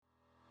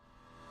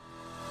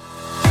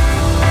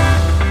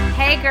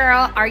Hey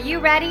girl, are you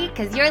ready?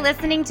 Because you're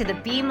listening to the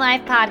Beam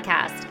Life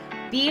podcast.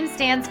 Beam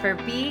stands for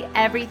Be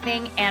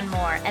Everything and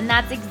More, and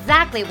that's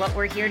exactly what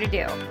we're here to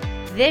do.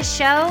 This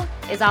show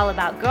is all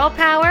about girl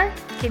power,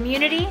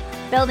 community,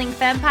 building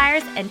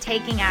fempires, and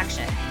taking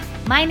action.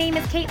 My name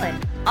is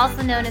Caitlin,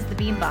 also known as the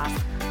Beam Boss.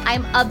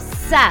 I'm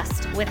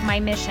obsessed with my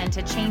mission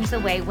to change the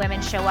way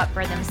women show up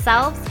for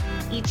themselves,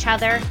 each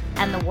other,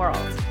 and the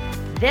world.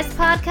 This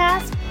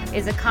podcast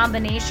is a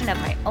combination of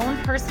my own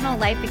personal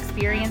life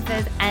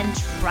experiences, and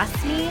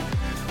trust me,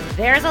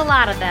 there's a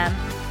lot of them,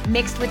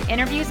 mixed with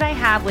interviews I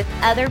have with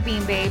other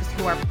Beam Babes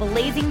who are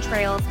blazing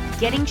trails,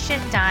 getting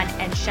shit done,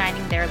 and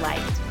shining their light.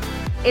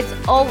 It's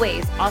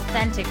always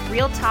authentic,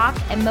 real talk,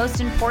 and most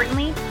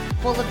importantly,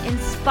 full of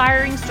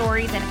inspiring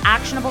stories and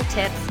actionable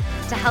tips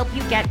to help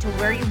you get to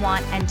where you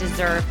want and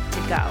deserve to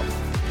go.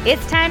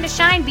 It's time to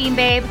shine, Beam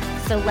Babe,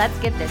 so let's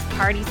get this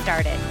party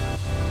started.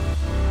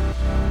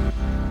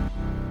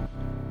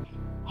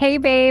 Hey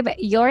babe,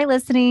 you're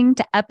listening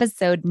to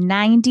episode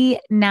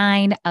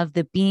 99 of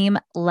the Beam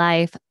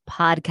Life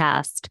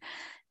podcast.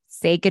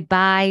 Say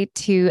goodbye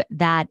to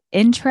that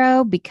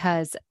intro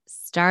because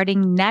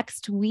starting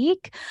next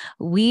week,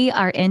 we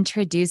are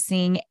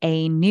introducing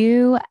a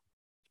new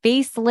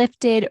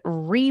facelifted,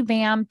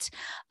 revamped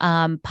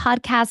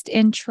podcast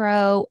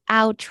intro,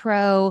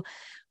 outro.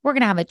 We're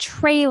going to have a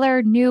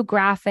trailer, new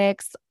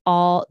graphics,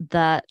 all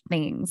the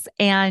things.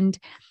 And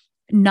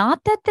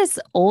not that this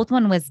old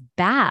one was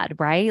bad,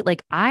 right?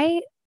 Like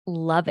I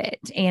love it.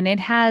 And it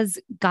has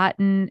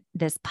gotten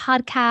this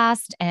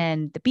podcast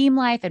and the Beam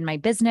Life and my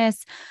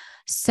business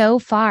so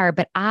far.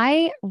 But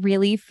I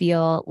really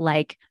feel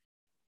like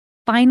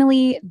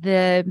finally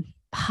the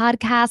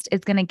podcast is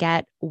going to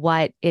get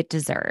what it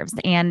deserves.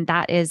 And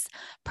that is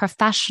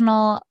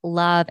professional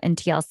love and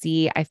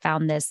TLC. I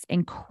found this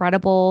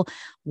incredible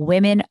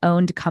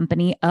women-owned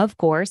company, of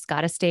course,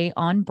 got to stay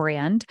on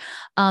brand,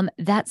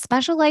 that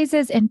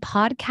specializes in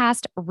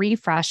podcast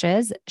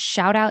refreshes.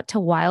 Shout out to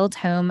Wild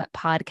Home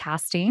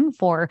Podcasting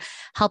for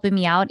helping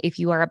me out. If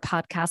you are a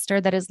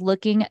podcaster that is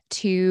looking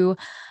to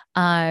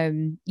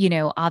obviously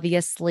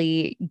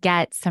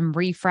get some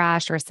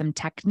refresh or some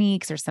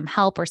techniques or some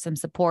help or some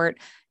support,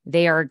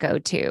 they are a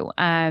go-to.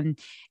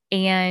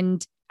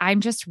 And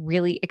I'm just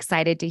really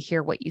excited to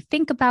hear what you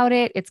think about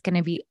it. It's going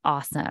to be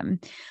awesome.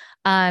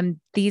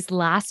 These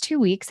last 2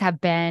 weeks have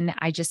been,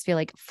 I just feel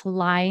like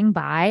flying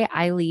by.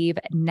 I leave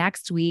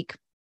next week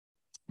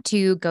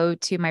to go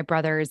to my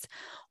brother's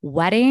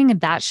wedding.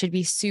 That should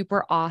be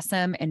super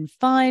awesome and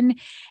fun.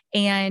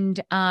 And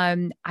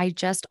I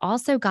just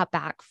also got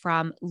back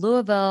from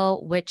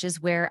Louisville, which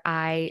is where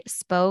I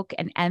spoke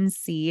and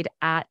emceed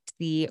at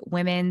the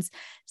Women's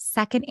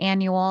second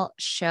annual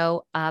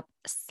Show Up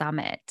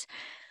Summit.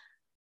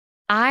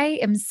 I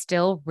am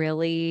still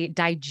really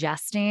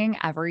digesting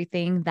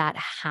everything that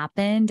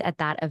happened at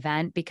that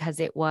event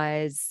because it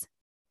was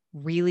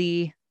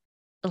really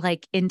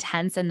like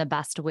intense in the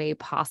best way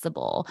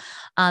possible.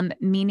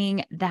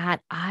 Meaning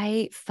that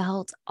I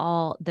felt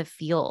all the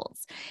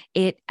feels.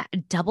 It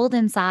doubled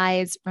in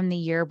size from the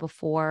year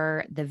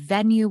before. The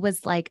venue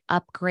was like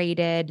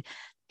upgraded.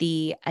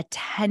 The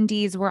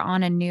attendees were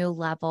on a new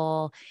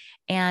level,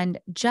 and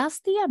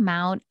just the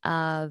amount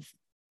of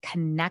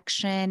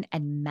connection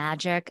and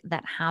magic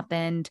that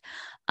happened,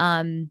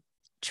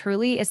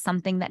 truly is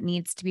something that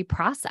needs to be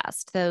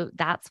processed. So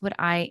that's what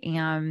I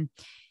am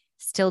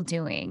still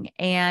doing.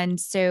 And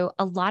so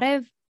a lot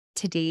of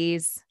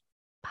today's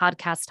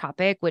podcast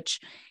topic,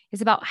 which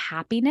is about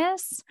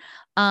happiness,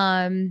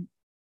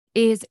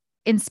 is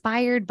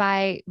inspired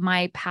by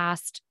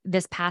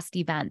this past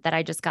event that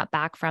I just got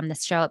back from, the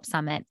Show Up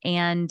Summit.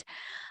 And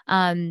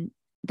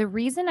the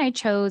reason I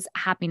chose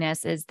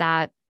happiness is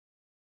that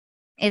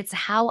it's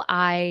how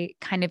I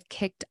kind of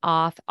kicked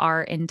off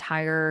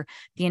the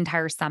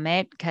entire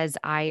summit, because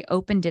I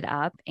opened it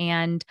up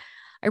and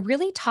I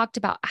really talked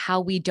about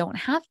how we don't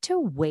have to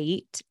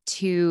wait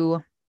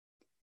to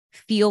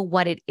feel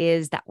what it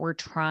is that we're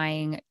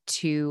trying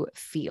to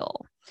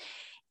feel.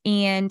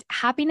 And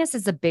happiness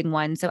is a big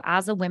one. So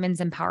as a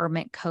women's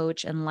empowerment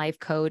coach and life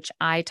coach,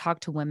 I talk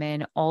to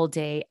women all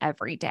day,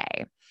 every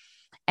day.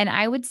 And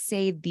I would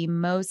say the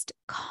most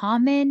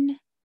common,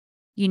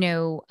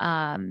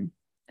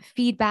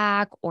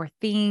 feedback or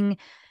thing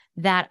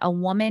that a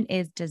woman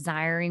is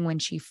desiring when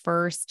she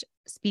first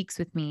speaks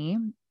with me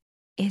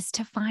is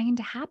to find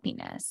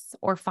happiness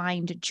or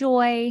find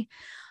joy.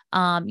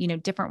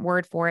 Different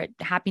word for it.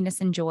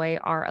 Happiness and joy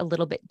are a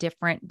little bit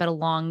different, but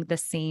along the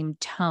same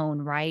tone,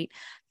 right?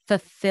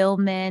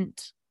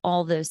 Fulfillment,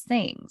 all those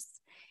things.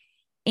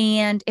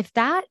 And if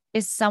that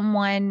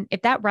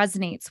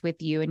resonates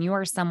with you and you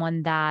are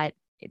someone that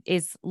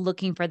is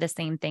looking for the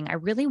same thing, I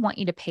really want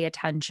you to pay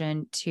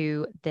attention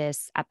to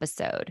this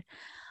episode.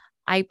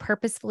 I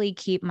purposefully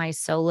keep my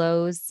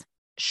solos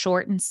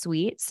short and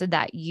sweet so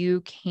that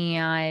you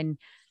can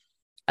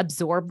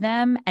absorb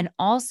them and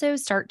also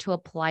start to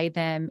apply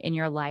them in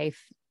your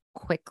life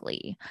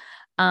quickly.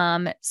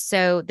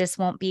 So this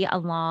won't be a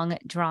long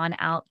drawn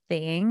out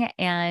thing.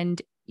 And,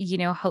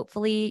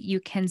 hopefully you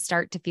can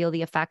start to feel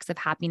the effects of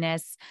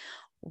happiness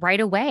right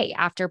away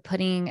after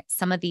putting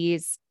some of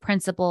these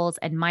principles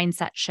and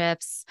mindset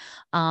shifts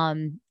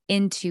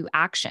into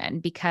action,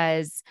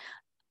 because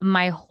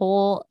my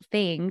whole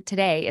thing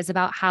today is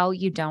about how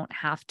you don't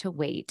have to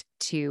wait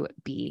to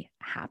be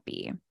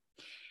happy.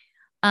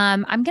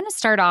 I'm going to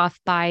start off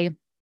by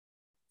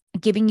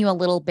giving you a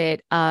little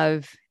bit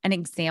of an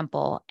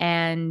example,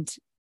 and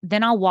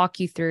then I'll walk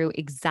you through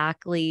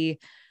exactly,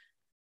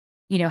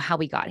 how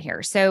we got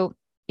here. So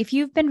if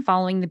you've been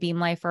following the Beam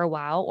Life for a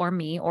while, or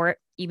me, or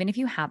even if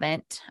you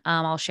haven't,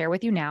 I'll share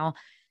with you now.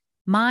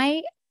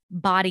 My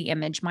body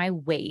image, my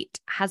weight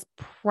has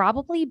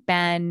probably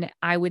been,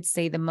 I would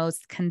say, the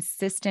most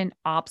consistent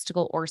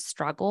obstacle or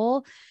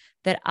struggle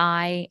that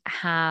I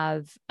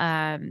have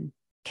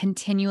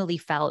continually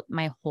felt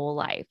my whole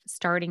life,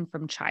 starting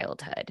from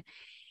childhood.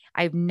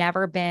 I've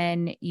never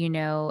been,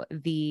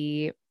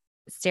 the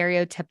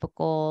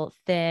stereotypical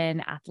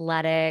thin,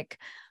 athletic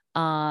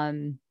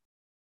woman.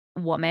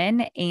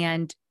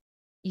 And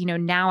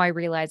now I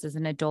realize as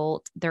an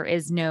adult, there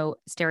is no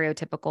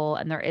stereotypical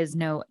and there is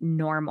no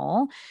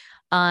normal.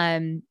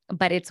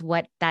 But it's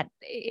what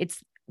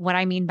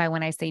I mean by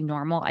when I say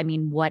normal, I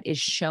mean what is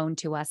shown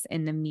to us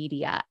in the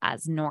media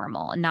as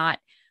normal, not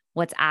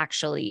what's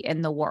actually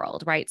in the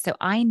world, right? So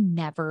I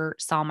never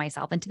saw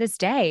myself. And to this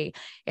day,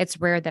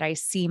 it's rare that I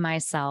see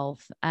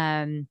myself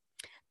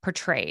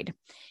portrayed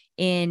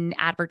in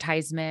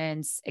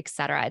advertisements, et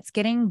cetera. It's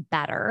getting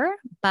better,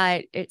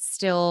 but it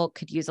still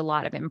could use a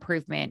lot of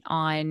improvement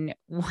on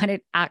what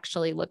it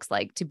actually looks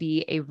like to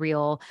be a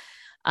real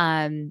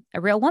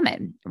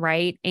woman,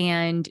 right?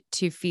 And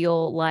to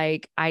feel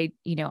like I'm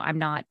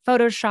not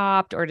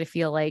photoshopped, or to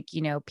feel like,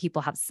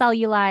 people have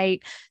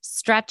cellulite,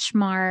 stretch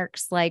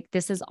marks, like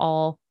this is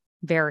all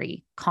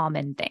very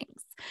common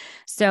things.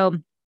 So,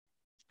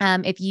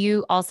 if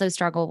you also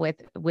struggle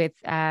with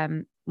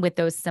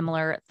those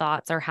similar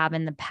thoughts, or have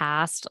in the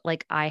past,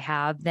 like I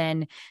have,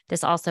 then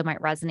this also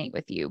might resonate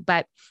with you.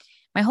 But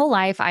my whole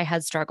life, I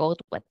had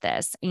struggled with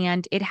this,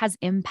 and it has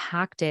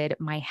impacted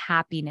my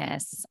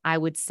happiness, I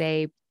would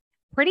say,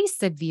 pretty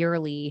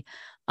severely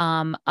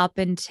up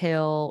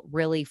until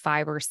really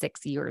 5 or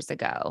 6 years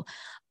ago.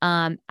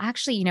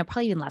 Actually,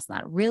 probably even less than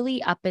that,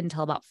 really up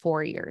until about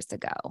 4 years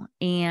ago.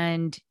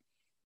 And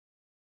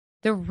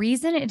the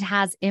reason it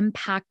has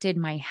impacted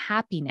my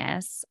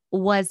happiness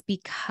was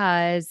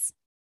because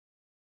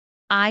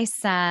I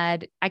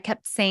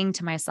kept saying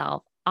to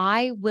myself,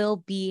 I will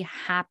be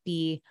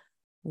happy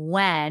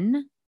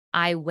when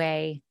I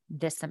weigh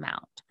this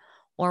amount,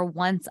 or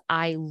once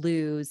I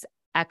lose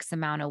X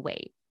amount of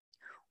weight,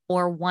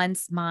 or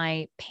once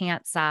my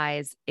pant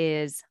size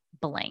is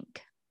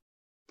blank.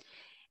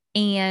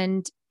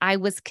 And I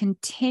was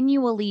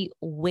continually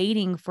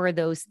waiting for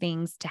those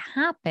things to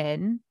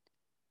happen.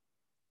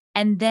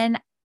 And then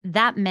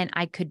that meant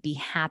I could be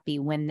happy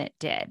when it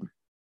did.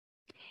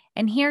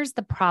 And here's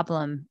the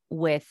problem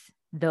with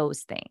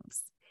those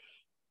things,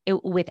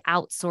 with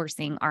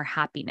outsourcing our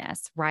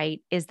happiness,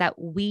 right? Is that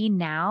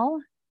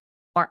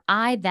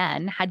I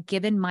then had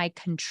given my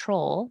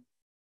control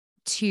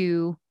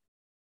to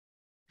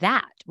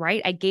that,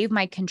 right? I gave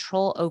my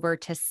control over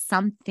to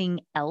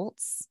something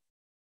else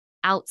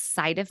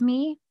outside of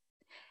me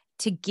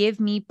to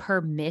give me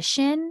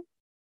permission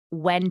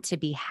when to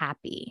be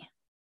happy.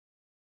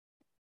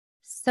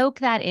 Soak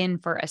that in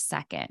for a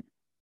second.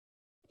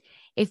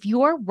 If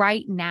you're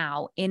right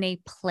now in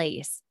a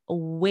place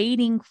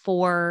waiting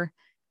for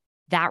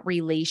that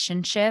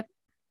relationship,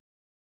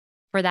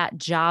 for that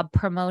job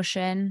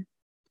promotion,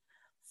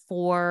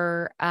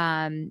 for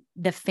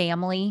the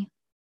family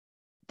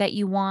that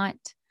you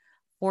want,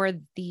 for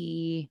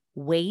the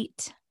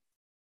weight,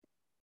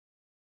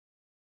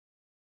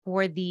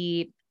 for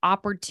the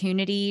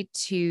opportunity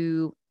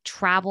to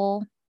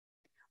travel,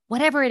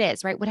 whatever it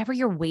is, right? Whatever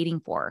you're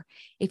waiting for.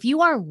 If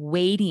you are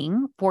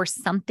waiting for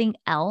something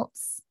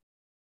else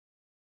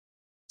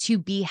to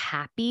be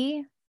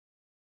happy,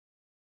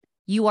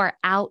 you are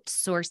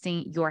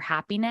outsourcing your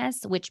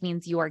happiness, which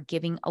means you are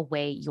giving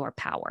away your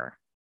power.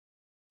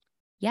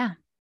 Yeah.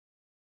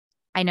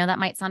 I know that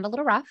might sound a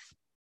little rough,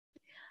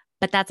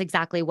 but that's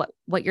exactly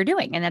what you're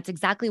doing. And that's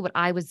exactly what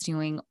I was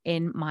doing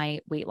in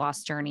my weight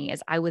loss journey,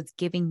 is I was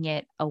giving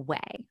it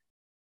away.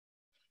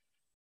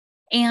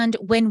 And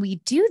when we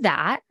do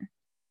that,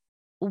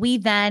 we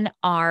then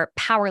are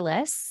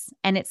powerless.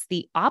 And it's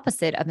the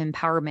opposite of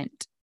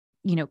empowerment,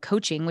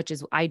 coaching, which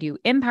is I do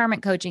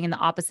empowerment coaching. And the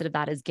opposite of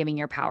that is giving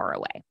your power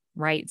away,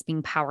 right? It's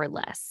being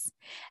powerless.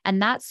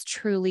 And that's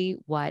truly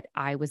what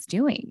I was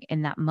doing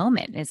in that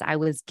moment, is I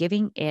was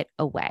giving it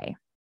away.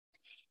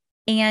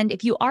 And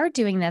if you are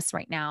doing this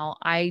right now,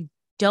 I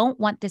don't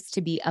want this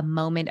to be a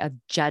moment of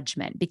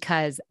judgment,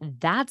 because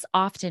that's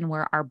often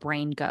where our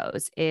brain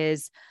goes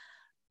is,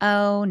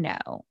 oh no,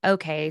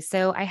 okay,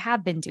 so I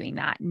have been doing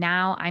that.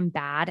 Now I'm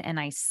bad and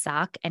I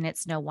suck, and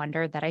it's no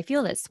wonder that I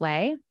feel this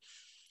way.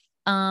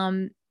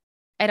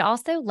 I'd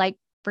also like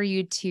for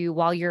you to,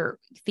 while you're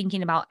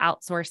thinking about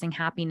outsourcing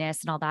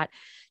happiness and all that,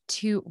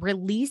 to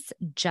release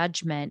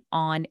judgment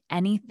on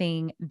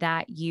anything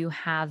that you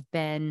have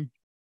been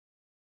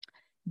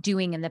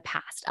doing in the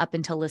past up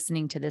until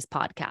listening to this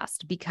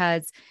podcast,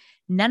 because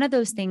none of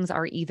those things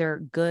are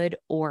either good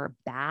or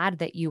bad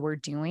that you were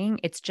doing.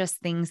 It's just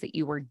things that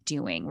you were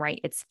doing,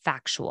 right? It's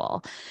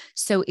factual.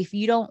 So if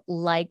you don't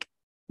like,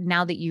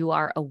 now that you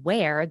are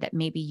aware that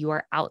maybe you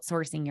are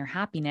outsourcing your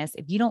happiness,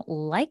 if you don't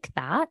like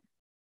that,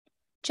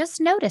 just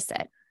notice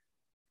it.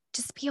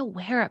 Just be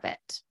aware of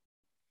it.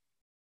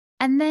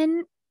 And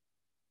then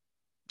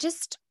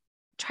just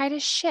try to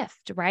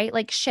shift, right?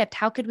 Like shift.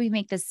 How could we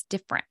make this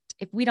different?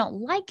 If we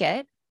don't like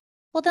it,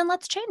 well, then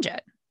let's change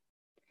it.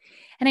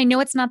 And I know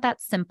it's not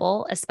that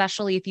simple,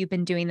 especially if you've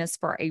been doing this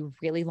for a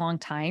really long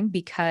time,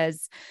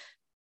 because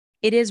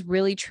it is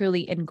really,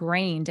 truly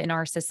ingrained in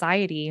our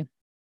society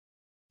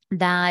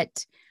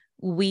that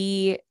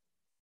we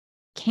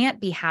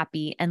can't be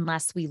happy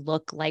unless we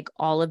look like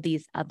all of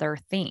these other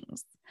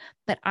things.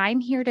 But I'm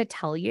here to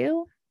tell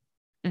you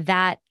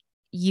that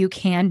you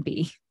can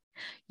be.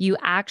 You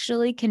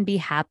actually can be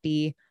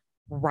happy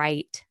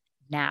right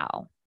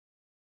now.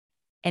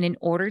 And in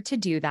order to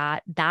do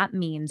that, that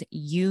means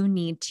you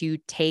need to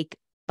take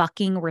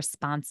fucking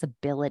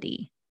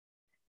responsibility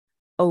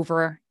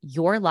over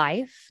your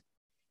life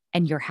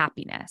and your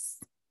happiness.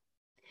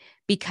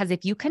 Because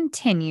if you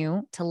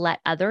continue to let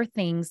other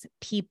things,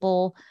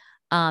 people,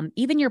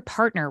 even your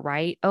partner,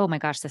 right? Oh my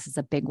gosh, this is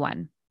a big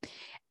one.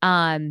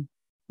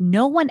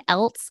 No one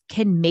else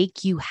can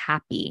make you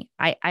happy.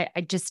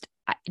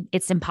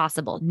 It's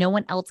impossible. No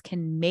one else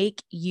can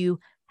make you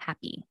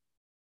happy.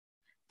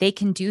 They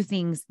can do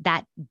things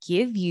that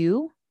give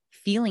you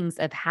feelings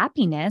of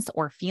happiness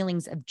or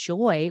feelings of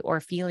joy or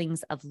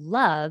feelings of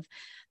love,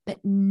 but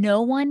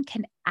no one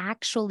can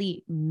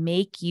actually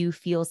make you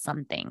feel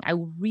something. I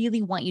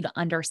really want you to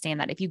understand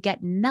that. If you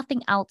get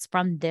nothing else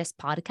from this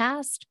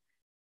podcast,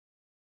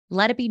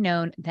 let it be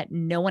known that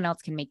no one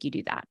else can make you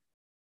do that.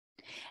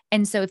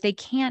 And so if they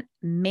can't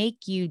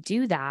make you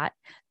do that,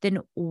 then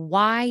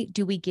why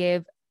do we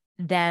give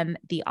them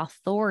the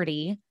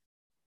authority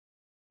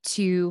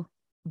to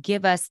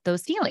give us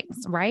those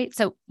feelings, right?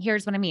 So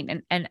here's what I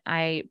mean. And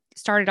I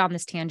started on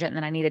this tangent and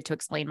then I needed to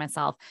explain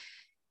myself.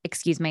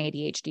 Excuse my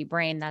ADHD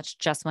brain. That's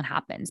just what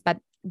happens. But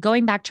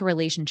going back to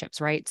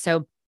relationships, right?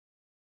 So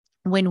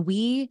when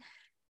we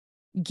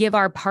give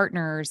our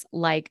partners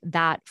like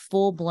that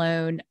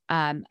full-blown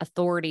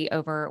authority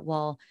over,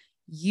 well,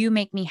 you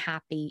make me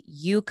happy,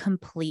 you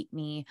complete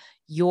me,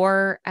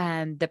 you're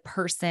the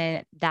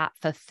person that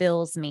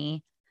fulfills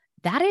me,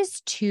 that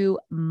is too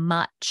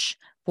much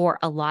for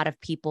a lot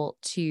of people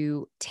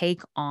to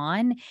take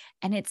on.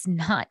 And it's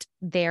not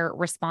their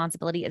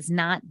responsibility. It's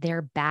not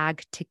their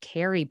bag to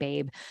carry,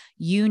 babe.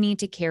 You need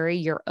to carry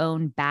your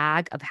own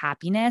bag of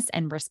happiness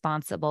and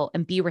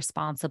be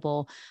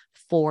responsible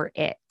for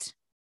it.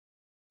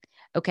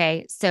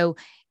 Okay. So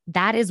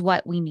that is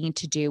what we need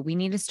to do. We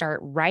need to start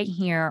right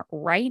here,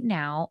 right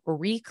now,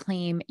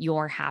 reclaim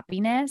your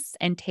happiness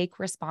and take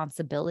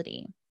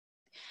responsibility.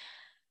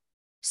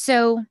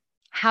 So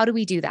how do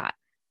we do that?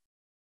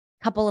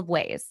 Couple of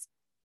ways.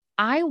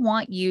 I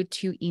want you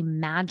to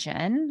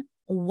imagine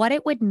what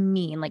it would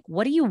mean. Like,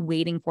 what are you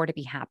waiting for to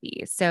be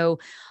happy? So,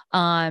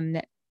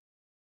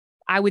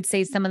 I would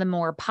say some of the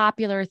more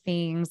popular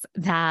things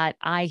that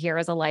I hear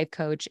as a life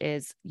coach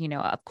is,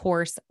 of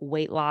course,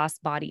 weight loss,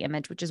 body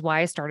image, which is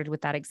why I started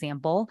with that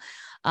example,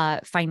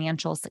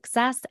 financial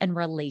success and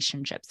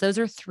relationships. Those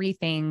are three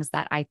things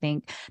that I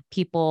think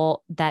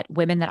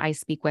women that I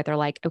speak with are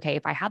like, okay,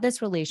 if I had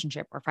this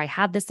relationship or if I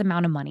had this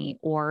amount of money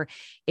or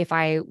if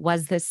I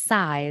was this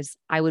size,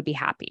 I would be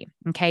happy.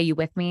 Okay. You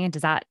with me?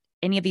 Does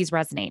any of these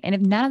resonate? And if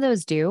none of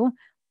those do,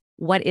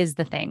 what is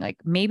the thing? Like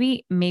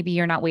maybe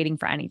you're not waiting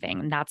for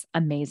anything, and that's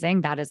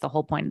amazing. That is the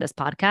whole point of this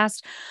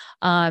podcast.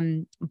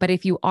 But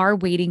if you are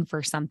waiting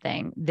for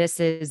something, this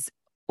is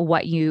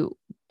what you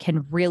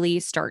can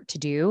really start to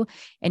do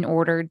in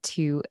order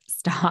to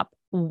stop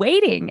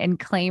waiting and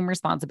claim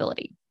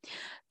responsibility.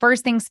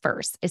 First things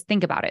first is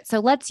think about it.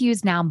 So let's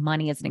use now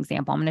money as an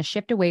example. I'm going to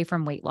shift away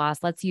from weight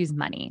loss. Let's use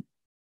money.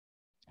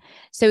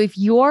 So if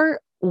you're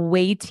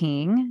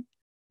waiting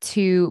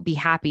to be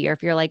happy, or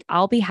if you're like,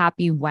 I'll be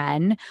happy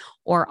when,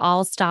 or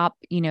I'll stop,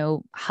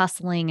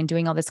 hustling and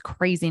doing all this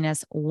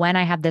craziness when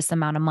I have this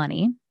amount of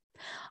money,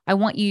 I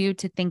want you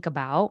to think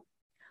about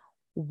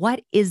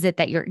what is it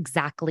that you're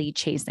exactly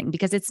chasing?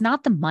 Because it's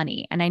not the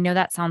money. And I know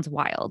that sounds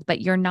wild, but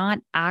you're not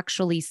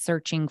actually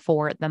searching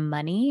for the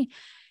money.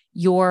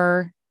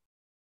 You're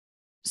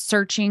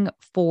searching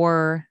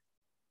for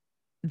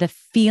the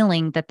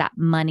feeling that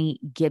money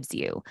gives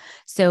you.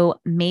 So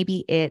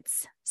maybe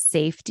it's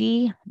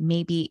safety,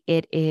 maybe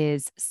it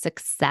is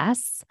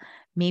success,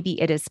 maybe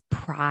it is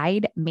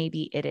pride,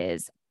 maybe it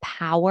is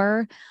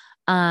power,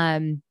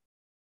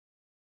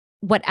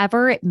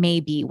 whatever it may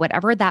be,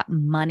 whatever that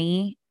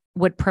money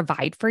would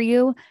provide for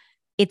you,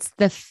 it's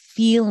the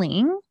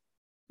feeling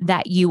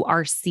that you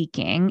are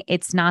seeking.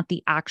 It's not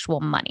the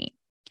actual money.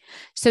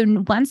 So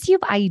once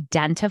you've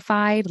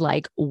identified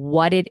like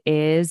what it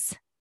is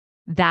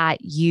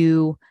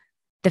the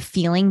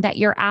feeling that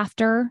you're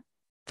after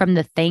from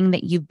the thing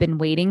that you've been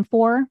waiting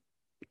for,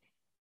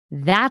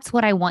 That's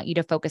what I want you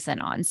to focus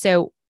in on.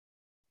 So,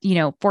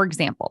 for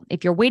example,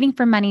 if you're waiting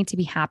for money to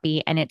be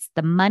happy and it's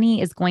the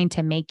money is going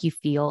to make you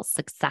feel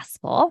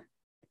successful,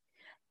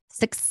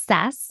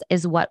 success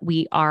is what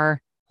we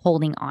are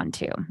holding on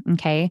to.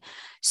 Okay.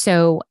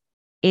 So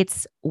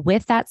it's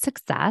with that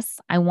success,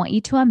 I want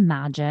you to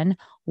imagine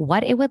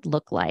what it would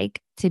look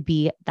like to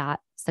be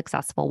that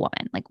successful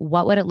woman. Like,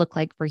 what would it look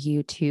like for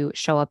you to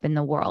show up in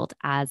the world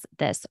as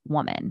this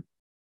woman?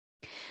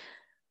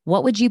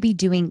 What would you be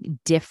doing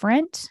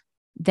different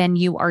than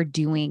you are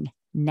doing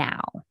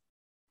now?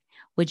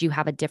 Would you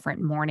have a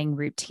different morning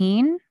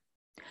routine?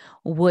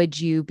 Would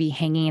you be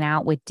hanging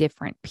out with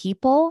different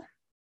people?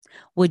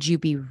 Would you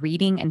be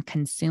reading and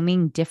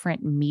consuming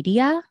different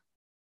media?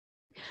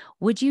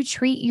 Would you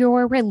treat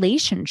your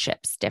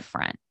relationships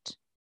different?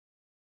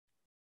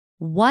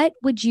 What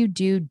would you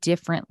do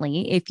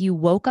differently if you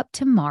woke up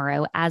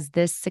tomorrow as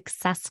this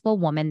successful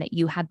woman that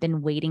you have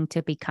been waiting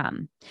to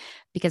become?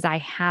 Because I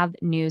have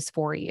news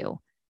for you.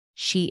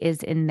 She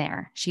is in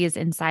there. She is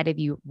inside of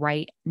you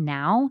right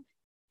now.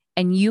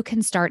 And you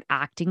can start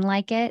acting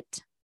like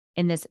it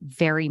in this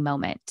very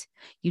moment.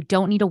 You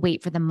don't need to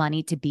wait for the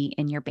money to be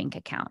in your bank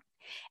account.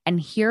 And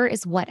here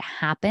is what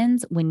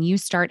happens when you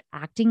start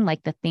acting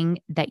like the thing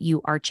that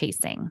you are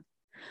chasing.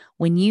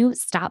 When you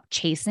stop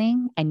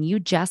chasing and you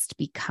just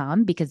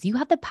become, because you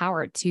have the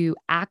power to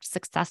act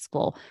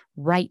successful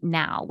right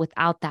now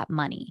without that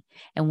money.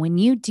 And when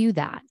you do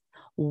that,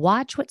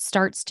 watch what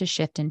starts to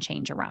shift and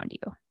change around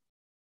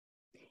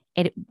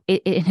you.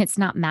 It's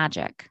not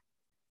magic.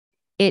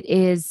 It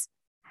is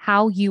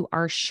how you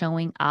are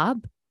showing up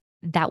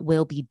that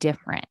will be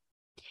different.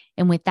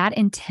 And with that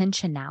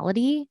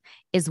intentionality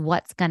is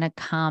what's going to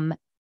come,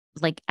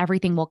 like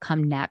everything will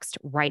come next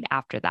right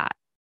after that.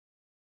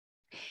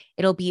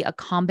 It'll be a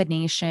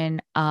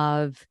combination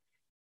of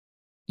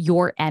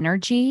your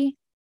energy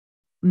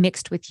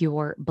mixed with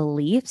your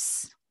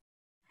beliefs,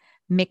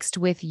 mixed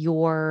with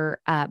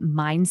your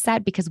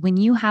mindset. Because when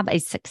you have a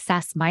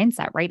success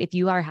mindset, right? If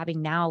you are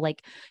having now,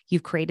 like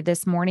you've created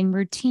this morning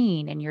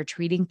routine and you're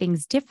treating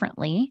things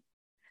differently,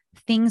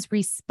 things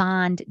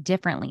respond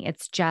differently.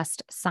 It's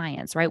just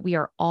science, right? We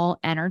are all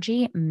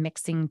energy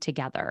mixing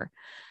together.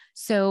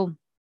 So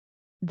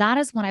that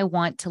is what I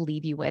want to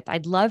leave you with.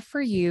 I'd love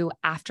for you,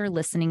 after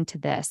listening to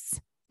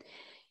this,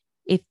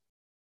 if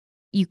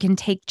you can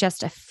take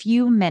just a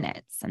few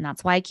minutes, and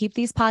that's why I keep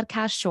these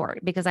podcasts short,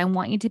 because I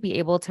want you to be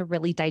able to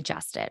really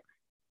digest it.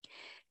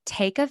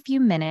 Take a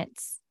few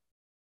minutes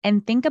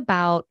and think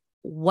about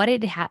what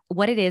it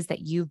is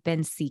that you've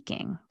been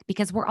seeking,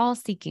 because we're all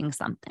seeking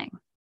something.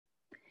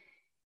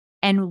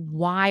 And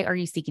why are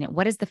you seeking it?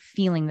 What is the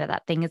feeling that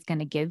that thing is going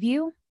to give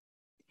you?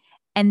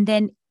 And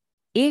then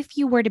if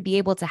you were to be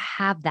able to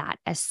have that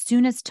as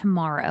soon as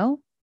tomorrow,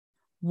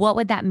 what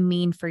would that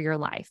mean for your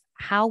life?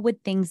 How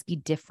would things be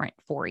different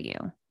for you?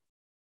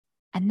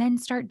 And then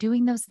start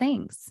doing those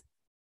things.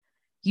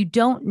 You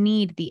don't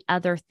need the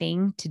other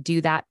thing to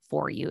do that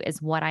for you,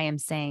 is what I am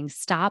saying.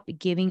 Stop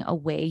giving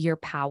away your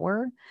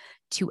power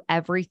to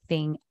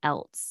everything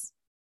else.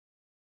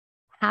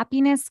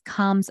 Happiness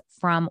comes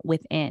from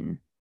within.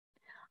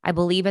 I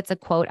believe it's a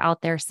quote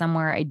out there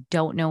somewhere. I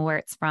don't know where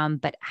it's from,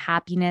 but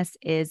happiness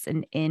is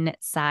an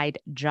inside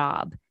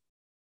job.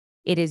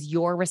 It is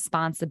your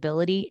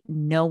responsibility,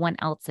 no one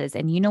else's.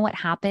 And you know what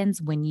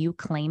happens when you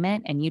claim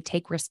it and you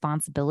take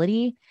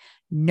responsibility?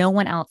 No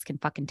one else can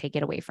fucking take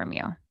it away from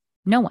you.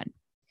 No one.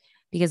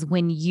 Because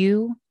when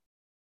you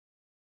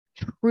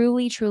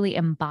truly, truly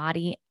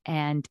embody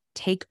and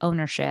take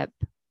ownership,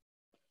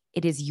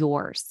 it is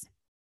yours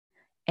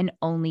and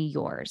only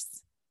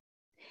yours.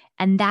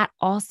 And that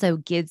also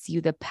gives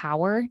you the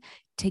power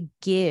to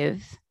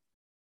give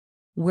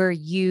where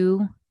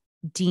you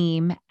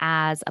deem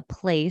as a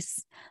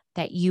place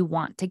that you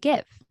want to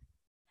give.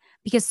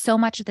 Because so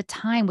much of the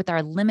time with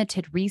our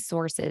limited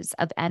resources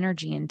of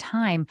energy and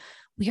time,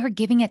 we are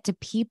giving it to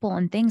people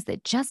and things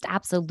that just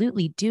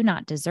absolutely do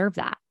not deserve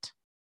that.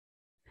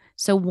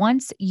 So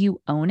once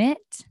you own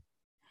it,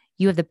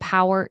 you have the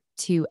power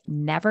to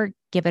never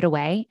give it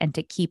away and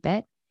to keep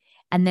it,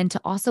 and then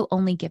to also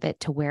only give it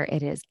to where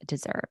it is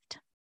deserved.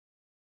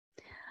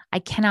 I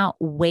cannot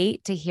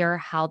wait to hear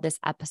how this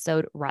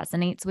episode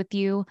resonates with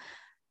you.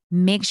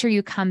 Make sure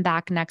you come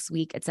back next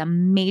week. It's a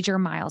major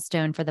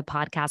milestone for the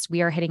podcast.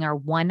 We are hitting our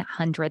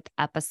 100th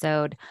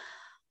episode.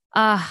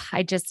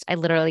 I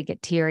literally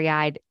get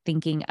teary-eyed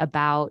thinking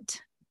about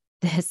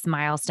this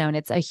milestone.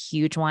 It's a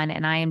huge one.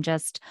 And I am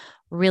just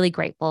really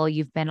grateful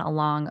you've been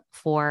along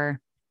for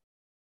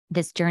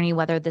this journey,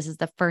 whether this is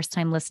the first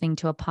time listening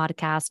to a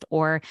podcast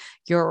or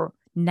your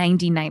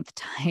 99th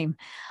time.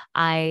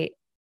 I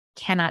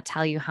cannot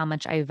tell you how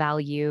much I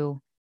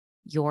value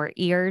your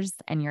ears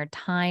and your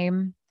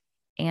time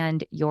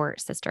and your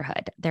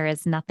sisterhood. There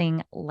is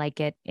nothing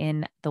like it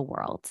in the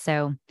world.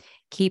 So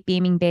keep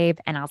beaming, babe,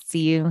 and I'll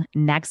see you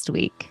next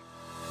week.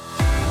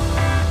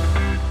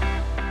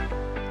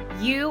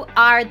 You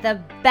are the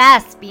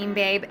best, Beam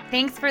Babe.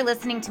 Thanks for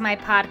listening to my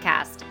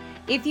podcast.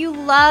 If you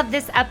love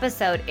this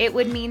episode, it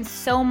would mean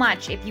so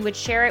much if you would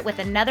share it with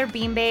another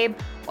Beam Babe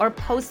or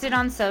post it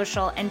on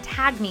social and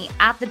tag me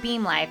at The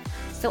Beam Life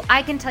so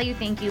I can tell you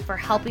thank you for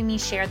helping me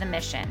share the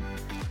mission.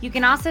 You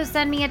can also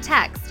send me a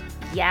text,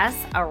 yes,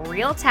 a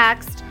real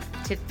text,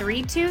 to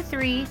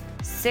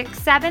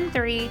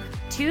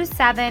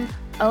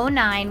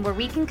 323-673-2709 where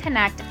we can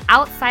connect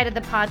outside of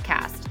the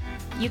podcast.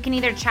 You can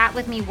either chat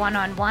with me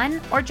one-on-one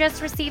or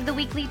just receive the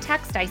weekly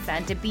text I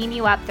send to beam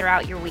you up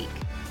throughout your week.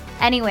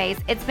 Anyways,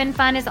 it's been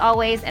fun as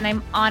always, and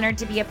I'm honored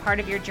to be a part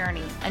of your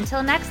journey.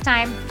 Until next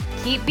time,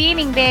 keep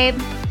beaming, babe.